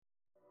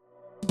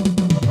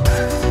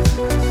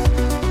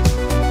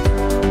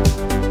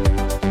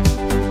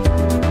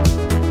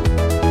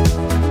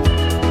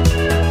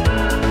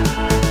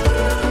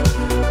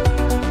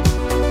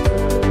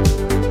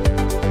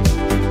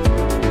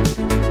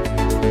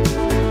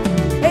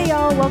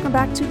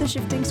welcome back to the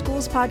Shifting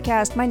Schools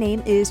podcast. My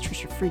name is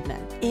Trisha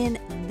Friedman. In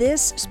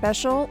this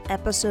special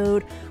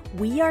episode,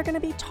 we are going to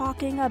be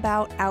talking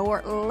about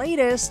our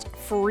latest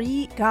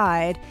free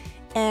guide.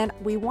 And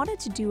we wanted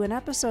to do an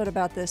episode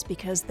about this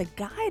because the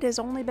guide has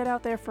only been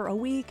out there for a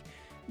week,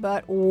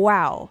 but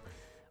wow,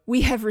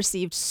 we have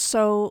received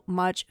so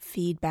much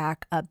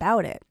feedback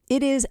about it.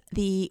 It is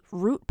the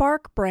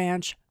Rootbark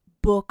Branch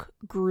Book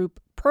Group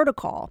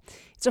Protocol.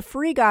 It's a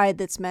free guide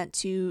that's meant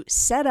to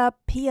set up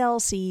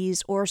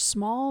PLCs or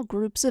small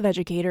groups of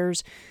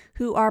educators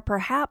who are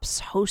perhaps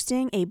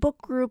hosting a book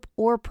group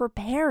or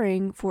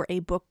preparing for a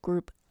book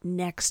group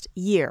next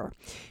year.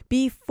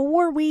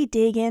 Before we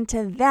dig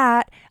into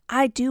that,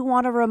 I do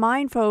want to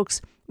remind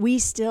folks we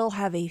still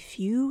have a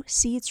few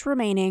seats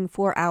remaining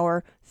for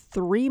our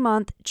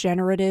 3-month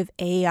generative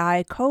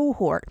AI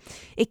cohort.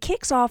 It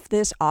kicks off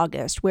this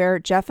August, where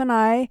Jeff and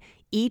I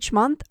each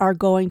month are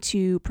going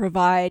to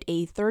provide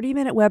a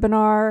 30-minute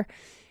webinar,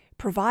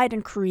 provide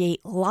and create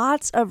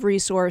lots of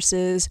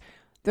resources.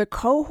 The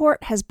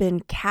cohort has been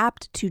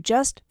capped to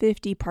just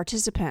 50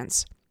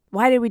 participants.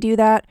 Why did we do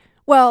that?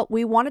 Well,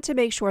 we wanted to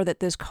make sure that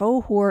this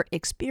cohort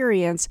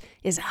experience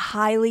is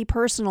highly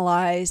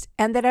personalized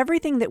and that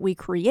everything that we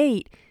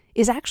create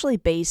is actually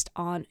based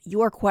on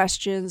your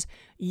questions,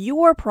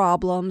 your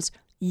problems,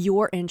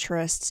 your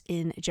interests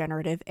in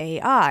generative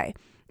AI.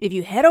 If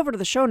you head over to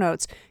the show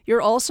notes,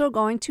 you're also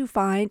going to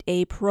find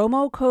a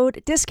promo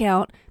code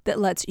discount that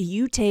lets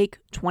you take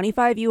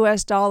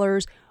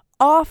 $25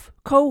 off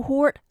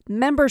cohort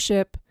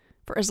membership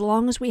for as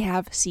long as we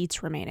have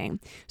seats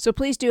remaining. So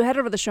please do head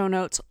over to the show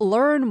notes,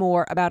 learn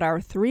more about our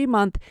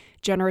 3-month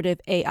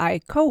generative AI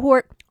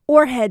cohort,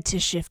 or head to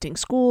Shifting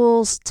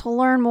Schools to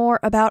learn more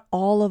about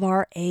all of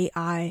our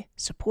AI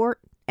support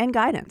and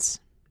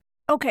guidance.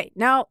 Okay,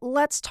 now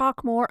let's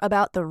talk more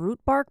about the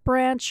Rootbark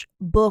Branch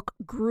Book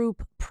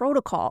Group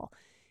Protocol.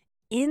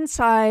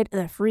 Inside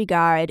the free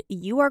guide,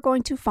 you are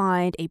going to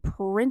find a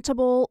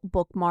printable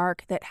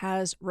bookmark that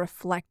has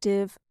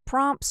reflective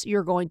prompts.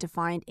 You're going to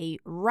find a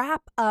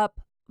wrap-up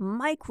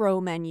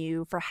micro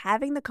menu for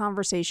having the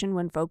conversation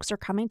when folks are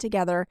coming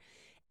together,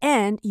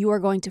 and you are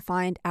going to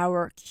find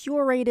our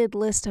curated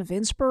list of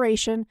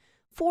inspiration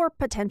for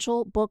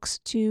potential books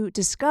to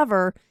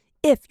discover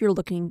if you're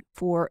looking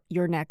for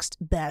your next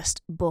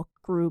best book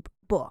group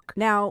book.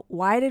 Now,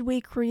 why did we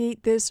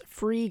create this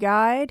free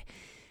guide?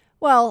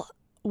 Well,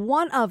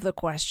 one of the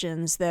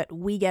questions that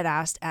we get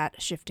asked at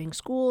Shifting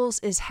Schools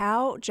is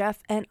how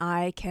Jeff and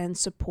I can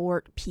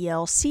support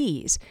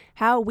PLCs,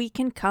 how we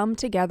can come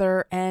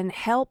together and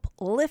help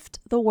lift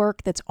the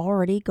work that's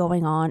already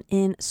going on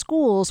in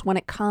schools when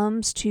it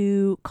comes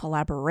to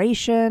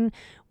collaboration,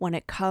 when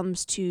it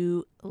comes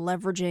to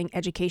leveraging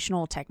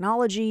educational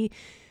technology,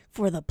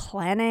 for the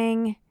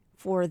planning,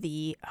 for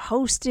the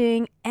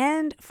hosting,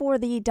 and for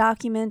the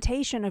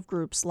documentation of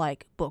groups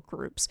like book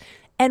groups.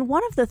 And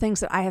one of the things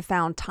that I have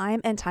found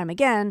time and time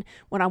again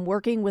when I'm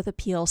working with a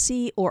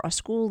PLC or a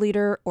school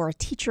leader or a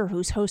teacher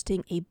who's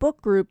hosting a book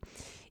group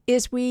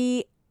is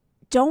we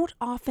don't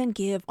often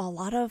give a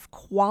lot of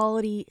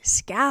quality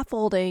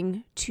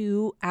scaffolding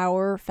to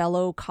our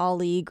fellow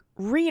colleague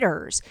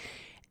readers.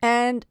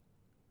 And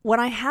when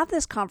I have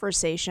this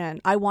conversation,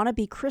 I want to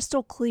be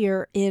crystal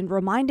clear in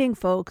reminding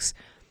folks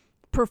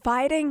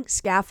providing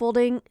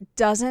scaffolding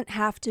doesn't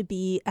have to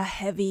be a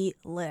heavy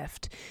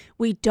lift.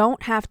 We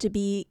don't have to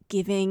be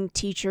giving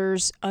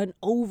teachers an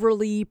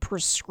overly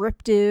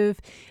prescriptive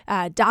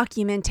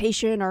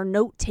documentation or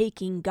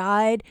note-taking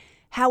guide.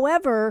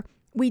 However,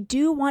 we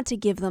do want to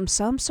give them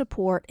some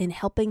support in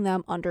helping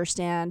them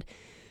understand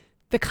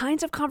the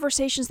kinds of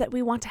conversations that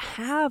we want to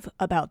have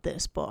about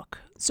this book.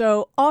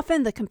 So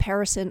often the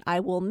comparison I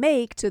will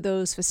make to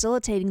those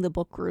facilitating the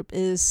book group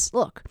is,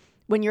 look,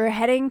 when you're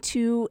heading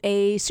to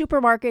a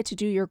supermarket to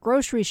do your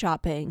grocery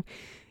shopping,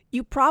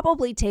 you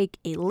probably take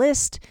a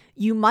list.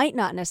 You might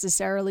not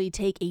necessarily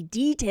take a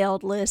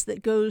detailed list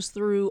that goes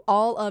through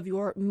all of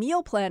your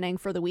meal planning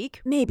for the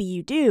week. Maybe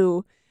you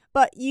do,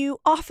 but you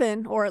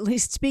often, or at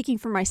least speaking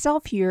for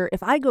myself here,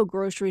 if I go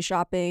grocery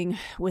shopping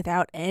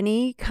without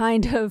any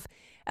kind of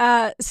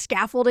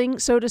scaffolding,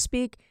 so to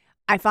speak,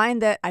 I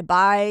find that I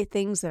buy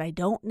things that I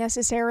don't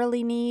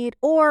necessarily need,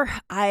 or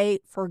I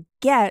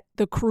forget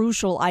the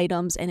crucial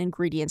items and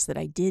ingredients that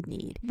I did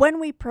need. When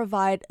we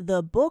provide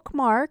the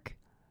bookmark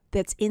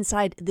that's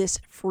inside this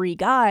free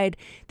guide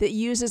that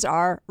uses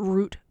our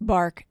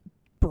Rootbark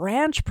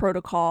Branch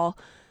protocol,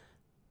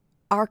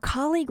 our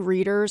colleague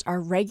readers are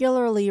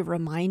regularly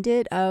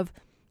reminded of,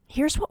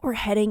 here's what we're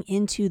heading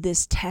into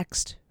this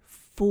text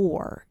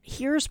for.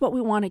 Here's what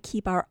we want to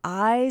keep our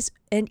eyes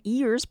and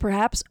ears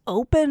perhaps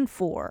open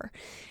for.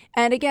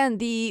 And again,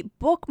 the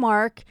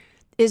bookmark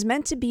is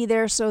meant to be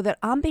there so that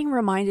I'm being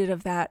reminded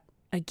of that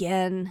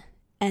again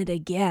and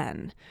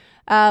again.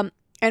 And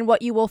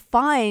what you will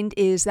find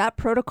is that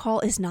protocol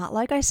is not,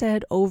 like I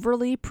said,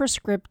 overly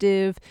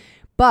prescriptive,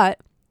 but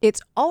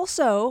it's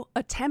also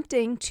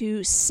attempting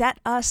to set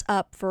us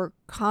up for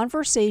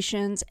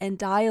conversations and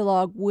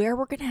dialogue where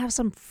we're going to have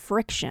some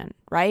friction,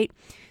 right?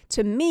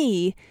 To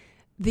me,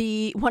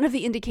 One of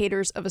the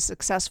indicators of a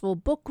successful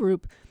book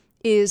group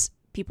is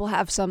people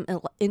have some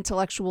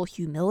intellectual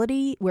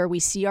humility, where we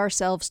see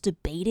ourselves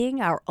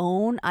debating our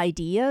own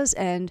ideas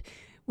and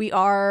we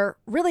are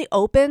really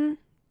open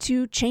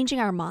to changing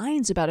our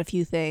minds about a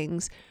few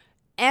things,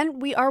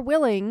 and we are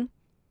willing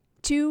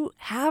to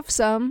have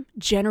some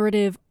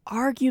generative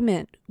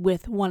argument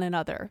with one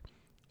another.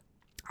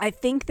 I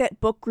think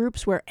that book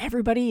groups where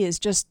everybody is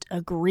just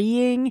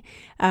agreeing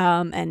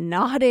and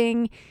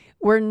nodding,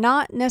 we're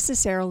not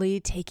necessarily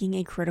taking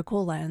a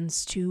critical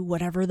lens to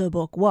whatever the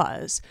book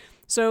was.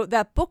 So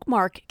that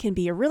bookmark can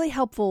be a really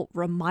helpful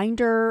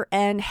reminder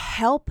and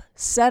help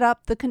set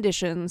up the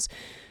conditions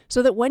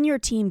so that when your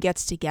team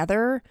gets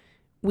together,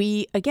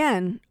 we,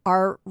 again,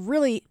 are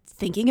really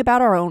thinking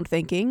about our own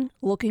thinking,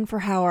 looking for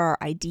how our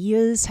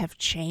ideas have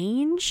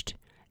changed,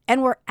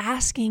 and we're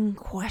asking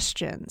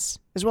questions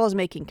as well as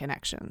making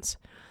connections.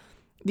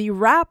 The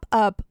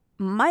wrap-up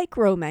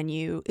micro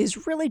menu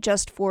is really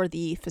just for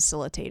the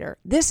facilitator.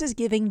 This is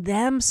giving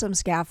them some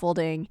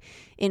scaffolding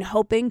in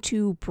hoping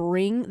to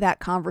bring that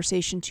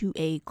conversation to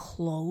a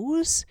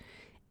close,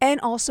 and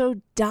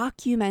also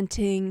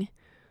documenting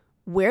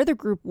where the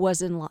group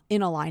was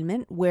in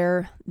alignment,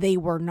 where they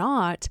were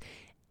not,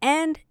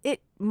 and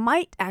it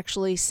might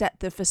actually set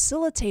the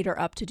facilitator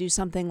up to do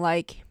something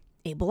like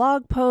a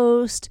blog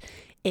post,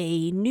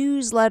 a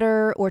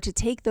newsletter, or to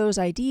take those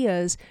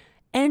ideas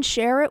and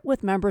share it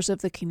with members of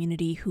the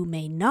community who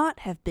may not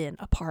have been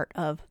a part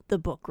of the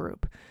book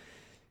group.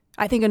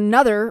 I think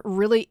another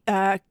really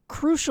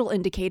crucial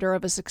indicator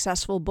of a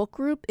successful book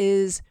group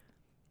is,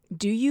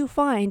 do you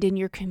find in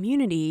your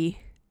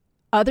community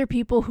other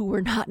people who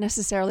were not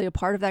necessarily a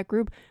part of that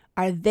group?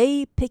 Are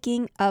they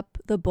picking up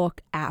the book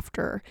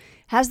after?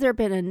 Has there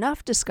been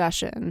enough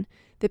discussion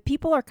that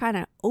people are kind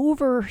of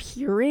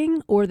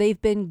overhearing, or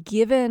they've been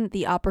given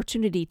the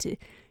opportunity to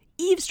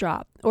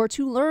eavesdrop or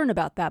to learn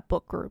about that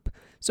book group?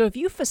 So if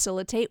you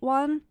facilitate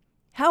one,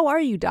 how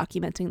are you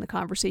documenting the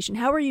conversation?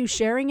 How are you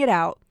sharing it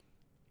out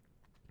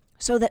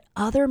so that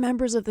other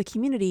members of the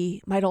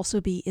community might also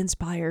be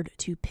inspired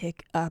to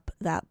pick up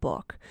that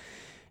book?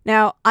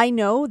 Now, I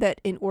know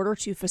that in order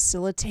to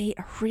facilitate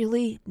a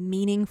really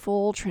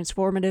meaningful,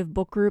 transformative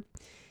book group,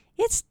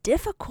 it's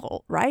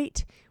difficult,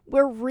 right?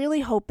 We're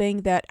really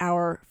hoping that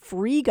our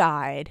free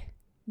guide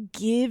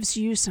gives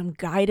you some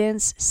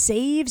guidance,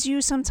 saves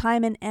you some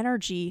time and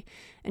energy,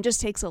 and just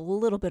takes a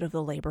little bit of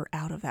the labor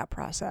out of that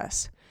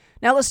process.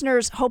 Now,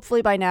 listeners,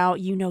 hopefully by now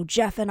you know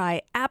Jeff and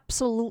I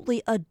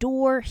absolutely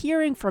adore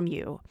hearing from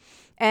you.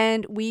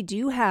 And we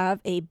do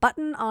have a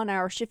button on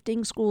our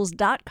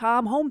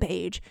shiftingschools.com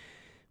homepage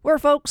where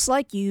folks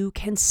like you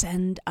can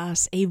send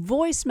us a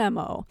voice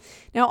memo.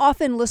 Now,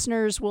 often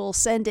listeners will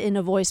send in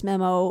a voice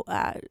memo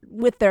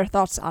with their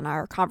thoughts on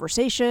our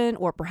conversation,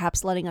 or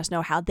perhaps letting us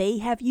know how they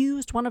have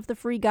used one of the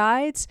free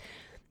guides.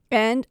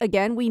 And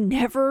again, we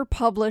never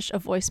publish a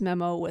voice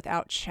memo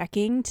without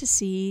checking to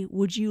see,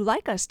 would you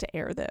like us to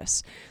air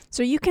this?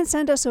 So you can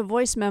send us a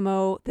voice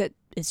memo that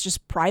is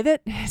just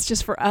private. It's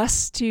just for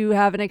us to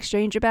have an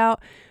exchange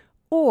about.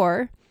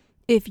 Or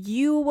if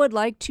you would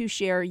like to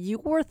share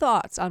your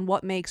thoughts on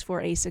what makes for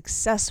a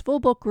successful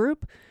book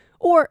group,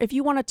 or if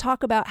you want to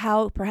talk about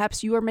how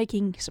perhaps you are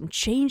making some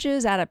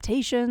changes,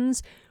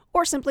 adaptations,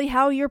 or simply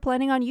how you're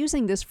planning on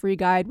using this free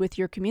guide with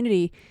your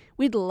community,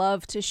 we'd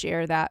love to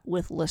share that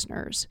with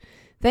listeners.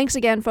 Thanks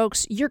again,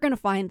 folks. You're going to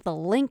find the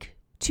link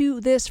to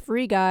this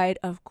free guide,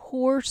 of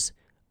course,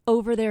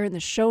 over there in the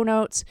show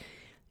notes.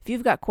 If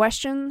you've got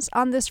questions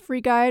on this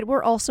free guide,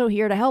 we're also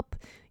here to help.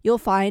 You'll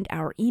find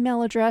our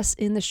email address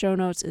in the show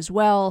notes as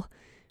well.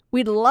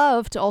 We'd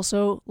love to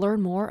also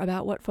learn more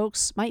about what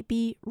folks might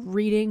be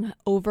reading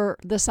over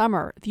the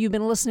summer. If you've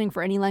been listening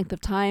for any length of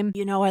time,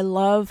 you know I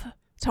love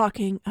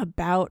talking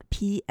about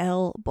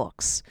PL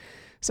books.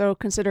 So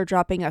consider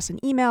dropping us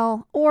an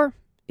email, or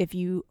if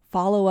you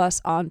follow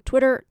us on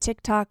Twitter,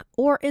 TikTok,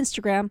 or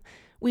Instagram,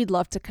 we'd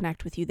love to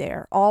connect with you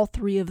there. All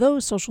three of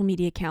those social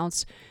media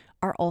accounts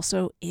are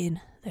also in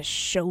the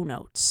show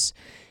notes.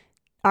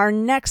 Our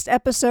next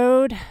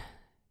episode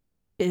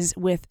is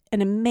with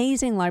an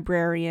amazing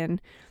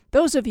librarian.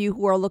 Those of you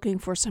who are looking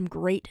for some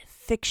great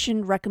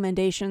fiction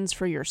recommendations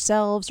for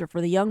yourselves or for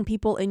the young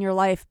people in your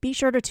life, be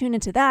sure to tune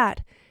into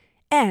that.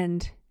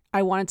 And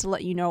I wanted to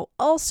let you know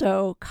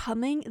also,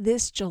 coming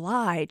this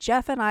July,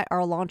 Jeff and I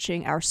are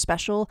launching our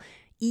special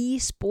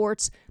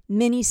esports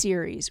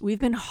mini-series. We've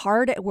been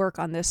hard at work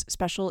on this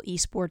special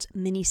esports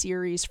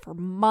mini-series for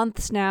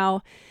months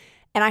now.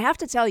 And I have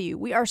to tell you,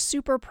 we are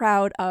super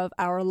proud of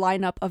our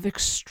lineup of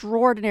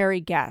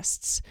extraordinary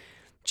guests.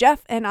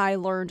 Jeff and I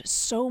learned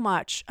so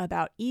much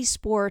about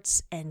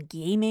esports and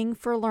gaming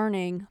for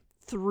learning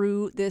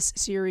through this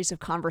series of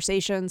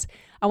conversations.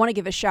 I want to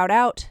give a shout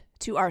out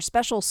to our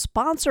special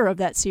sponsor of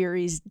that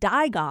series,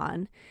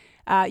 Digon.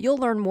 You'll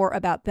learn more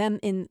about them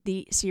in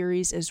the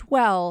series as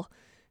well.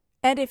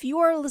 And if you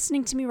are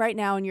listening to me right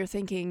now and you're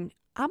thinking,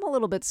 I'm a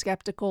little bit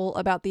skeptical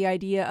about the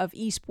idea of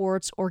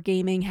esports or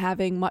gaming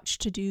having much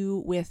to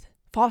do with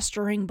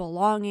fostering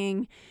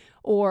belonging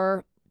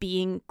or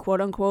being quote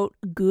unquote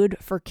good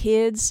for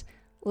kids,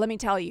 Let me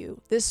tell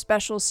you, this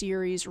special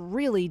series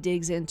really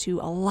digs into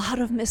a lot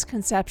of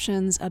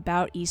misconceptions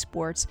about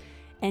esports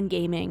and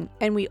gaming,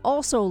 and we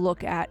also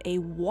look at a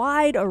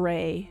wide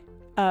array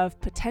of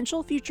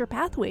potential future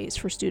pathways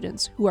for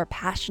students who are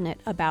passionate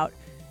about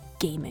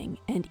gaming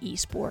and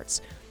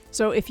esports.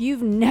 So if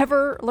you've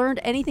never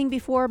learned anything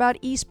before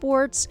about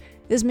esports,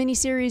 this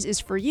mini-series is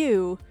for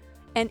you.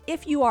 And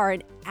if you are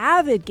an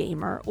avid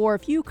gamer or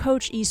if you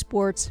coach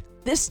esports,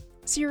 this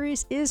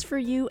series is for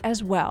you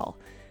as well.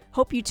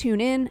 Hope you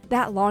tune in.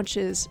 That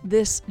launches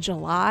this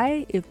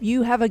July. If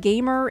you have a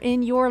gamer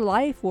in your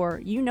life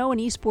or you know an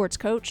esports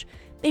coach,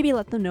 maybe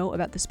let them know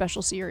about the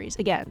special series.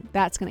 Again,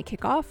 that's going to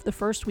kick off the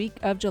first week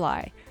of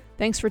July.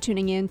 Thanks for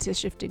tuning in to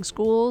Shifting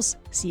Schools.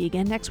 See you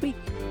again next week.